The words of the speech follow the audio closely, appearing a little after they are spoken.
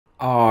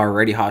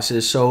Alrighty,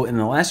 hosses. So in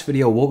the last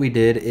video, what we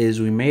did is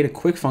we made a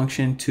quick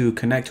function to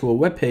connect to a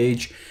web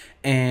page,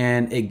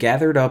 and it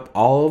gathered up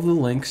all of the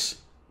links.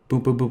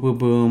 Boom, boom, boom, boom,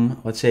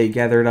 boom. Let's say it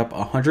gathered up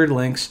 100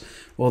 links.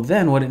 Well,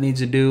 then what it needs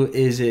to do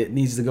is it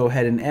needs to go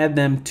ahead and add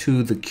them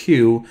to the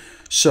queue.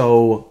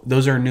 So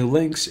those are new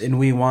links, and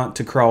we want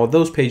to crawl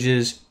those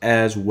pages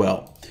as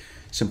well.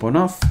 Simple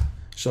enough.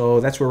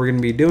 So that's what we're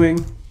going to be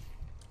doing.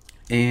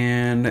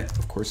 And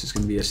of course, it's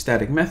going to be a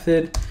static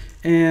method.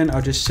 And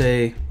I'll just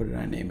say, what did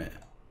I name it?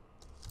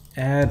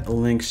 Add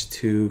links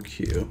to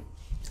queue.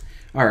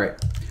 All right,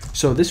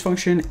 so this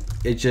function,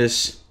 it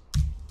just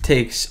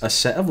takes a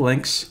set of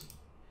links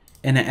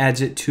and it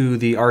adds it to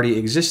the already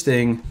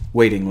existing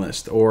waiting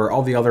list, or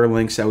all the other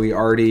links that we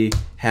already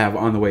have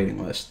on the waiting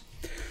list.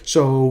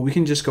 So we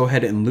can just go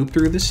ahead and loop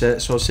through the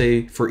set. So I'll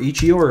say for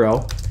each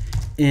URL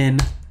in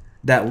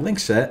that link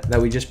set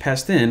that we just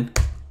passed in,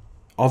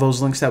 all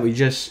those links that we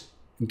just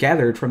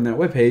gathered from that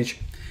web page,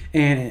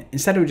 and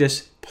instead of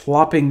just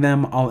plopping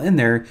them all in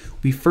there,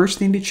 we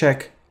first need to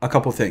check a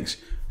couple things.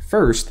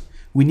 First,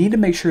 we need to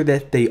make sure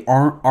that they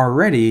aren't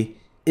already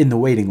in the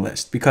waiting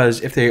list, because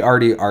if they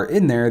already are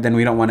in there, then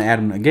we don't want to add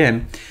them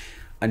again.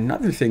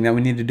 Another thing that we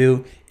need to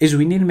do is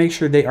we need to make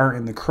sure they aren't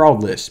in the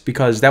crawled list,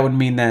 because that would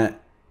mean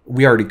that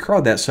we already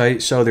crawled that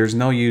site, so there's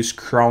no use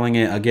crawling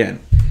it again.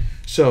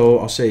 So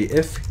I'll say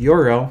if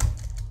URL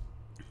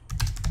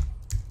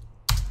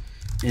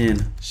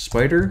in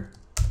spider.queue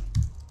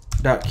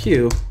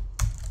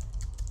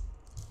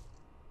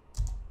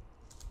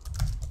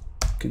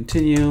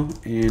continue,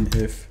 and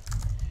if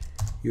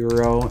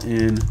URL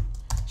in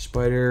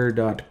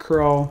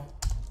spider.crawl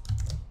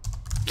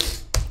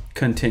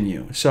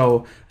continue.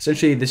 So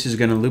essentially this is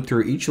going to loop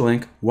through each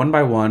link one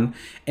by one,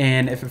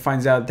 and if it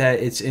finds out that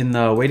it's in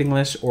the waiting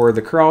list or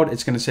the crawled,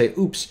 it's going to say,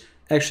 oops,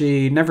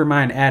 actually never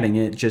mind adding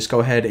it, just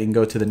go ahead and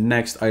go to the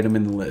next item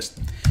in the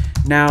list.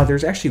 Now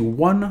there's actually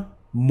one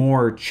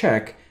more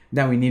check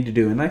that we need to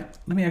do, and let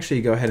me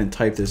actually go ahead and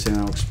type this and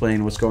I'll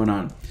explain what's going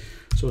on.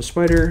 So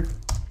spider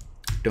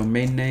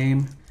domain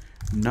name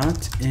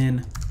not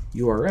in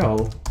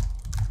URL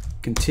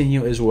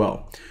continue as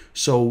well.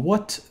 So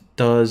what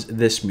does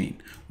this mean?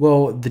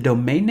 Well, the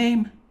domain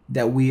name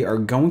that we are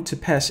going to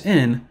pass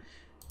in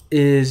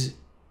is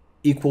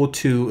equal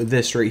to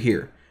this right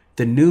here,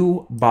 the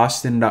new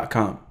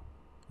boston.com.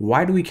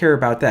 Why do we care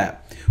about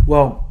that?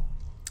 Well,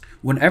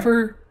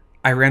 whenever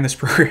I ran this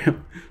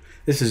program,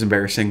 this is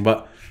embarrassing,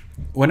 but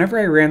whenever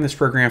I ran this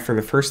program for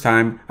the first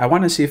time, I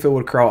wanted to see if it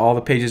would crawl all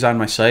the pages on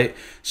my site.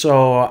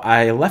 So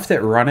I left it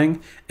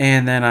running,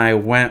 and then I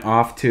went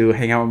off to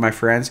hang out with my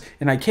friends,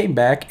 and I came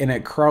back and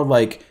it crawled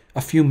like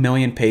a few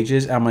million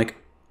pages. I'm like,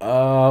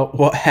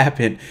 what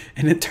happened?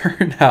 And it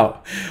turned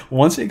out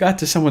once it got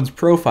to someone's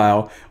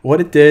profile, what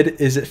it did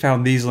is it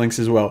found these links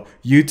as well: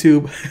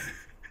 YouTube,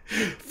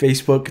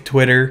 Facebook,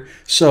 Twitter.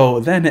 So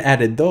then it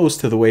added those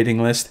to the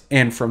waiting list,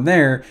 and from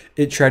there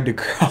it tried to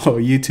crawl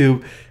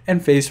YouTube and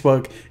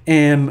Facebook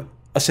and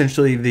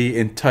essentially the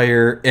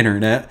entire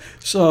internet.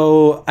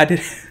 So I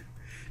did,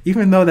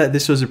 even though that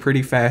this was a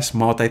pretty fast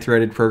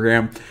multi-threaded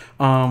program,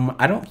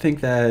 I don't think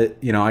that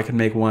I can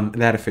make one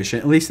that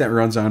efficient, at least that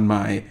runs on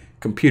my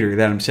computer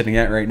that I'm sitting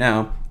at right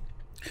now.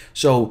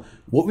 So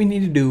what we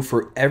need to do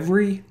for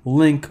every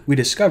link we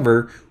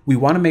discover, we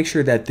want to make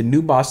sure that the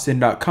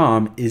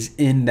newboston.com is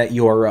in that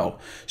URL.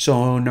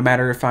 So no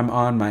matter if I'm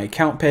on my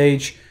account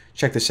page,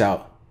 check this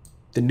out,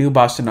 the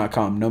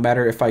newboston.com. No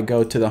matter if I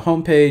go to the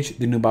home page,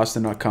 the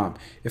newboston.com.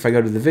 If I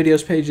go to the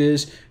videos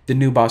pages, the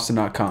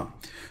newboston.com.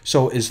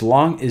 So as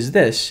long as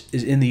this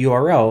is in the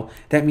URL,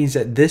 that means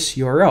that this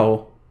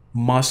URL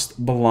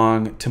must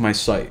belong to my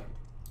site.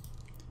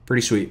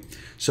 Pretty sweet.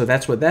 So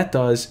that's what that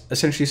does,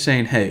 essentially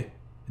saying, hey,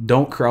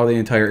 don't crawl the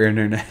entire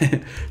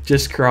internet,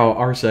 just crawl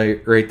our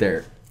site right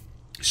there.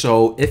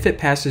 So if it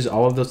passes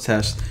all of those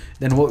tests,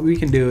 then what we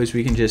can do is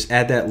we can just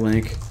add that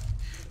link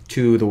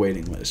to the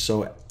waiting list.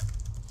 So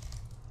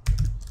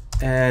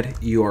add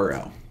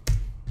URL.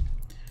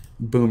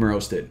 Boom,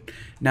 roasted.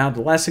 Now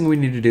the last thing we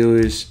need to do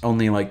is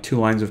only like 2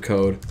 lines of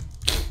code,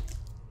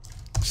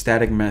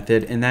 static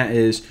method, and that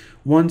is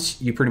once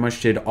you pretty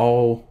much did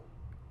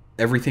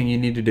everything you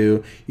need to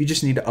do, you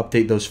just need to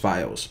update those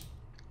files.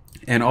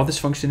 And all this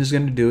function is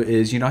going to do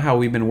is, how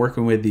we've been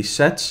working with these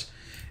sets,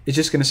 it's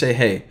just going to say,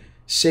 hey,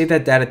 save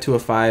that data to a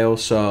file.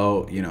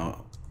 So,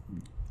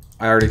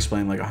 I already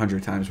explained like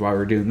 100 times why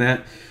we're doing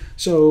that.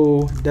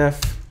 So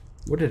def,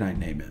 what did I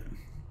name it?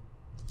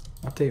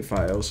 Update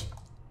files.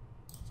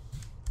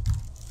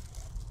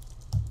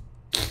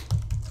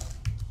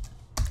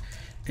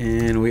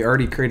 And we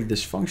already created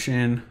this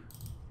function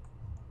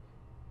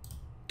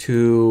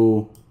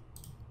to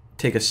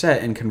take a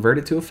set and convert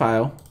it to a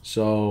file.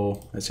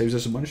 So that saves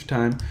us a bunch of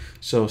time.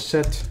 So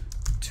set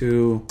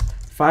to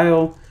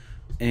file,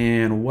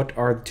 and what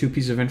are the 2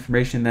 pieces of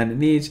information that it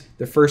needs?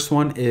 The first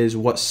one is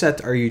what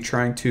set are you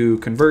trying to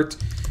convert,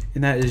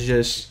 and that is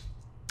just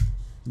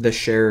the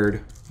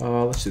shared,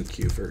 let's do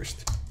Q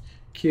first.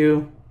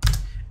 Q,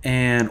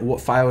 and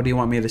what file do you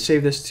want me to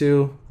save this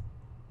to?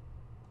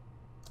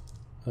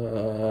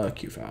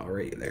 Q file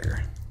right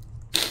there.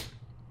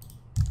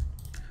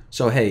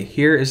 So hey,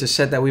 here is a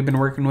set that we've been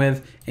working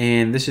with,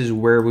 and this is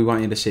where we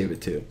want you to save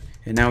it to.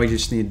 And now we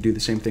just need to do the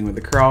same thing with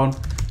the crowd.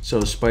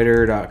 So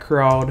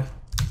spider.crowd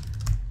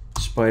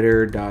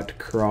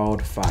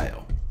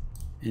file.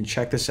 And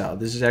check this out.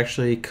 This is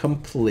actually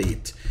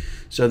complete.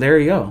 So there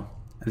you go.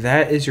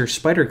 That is your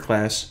spider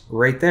class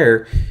right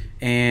there.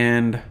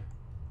 And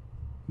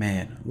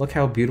man, look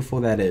how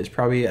beautiful that is.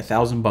 Probably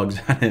 1,000 bugs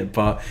on it,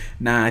 but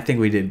nah, I think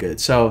we did good.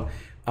 So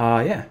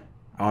yeah,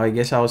 I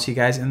guess I'll see you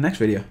guys in the next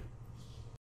video.